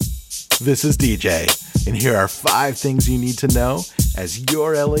This is DJ, and here are 5 things you need to know as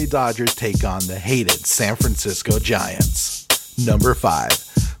your LA Dodgers take on the hated San Francisco Giants. Number 5,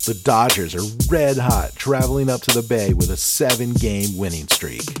 the Dodgers are red hot, traveling up to the Bay with a 7-game winning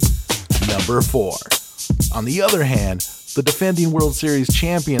streak. Number 4, on the other hand, the defending World Series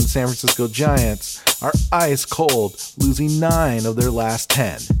champion San Francisco Giants are ice cold, losing 9 of their last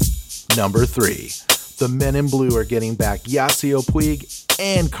 10. Number 3, the men in blue are getting back Yasiel Puig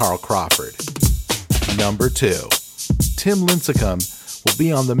and Carl Crawford. Number 2, Tim Lincecum will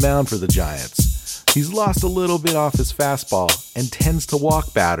be on the mound for the Giants. He's lost a little bit off his fastball and tends to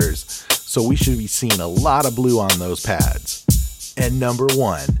walk batters, so we should be seeing a lot of blue on those pads. And number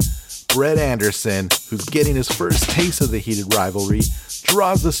 1, Brett Anderson, who's getting his first taste of the heated rivalry,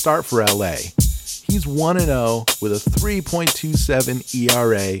 draws the start for LA. He's 1-0 with a 3.27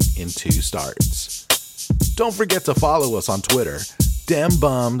 ERA in 2 starts. Don't forget to follow us on Twitter,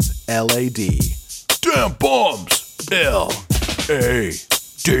 DemBumsLAD. DemBumsLAD.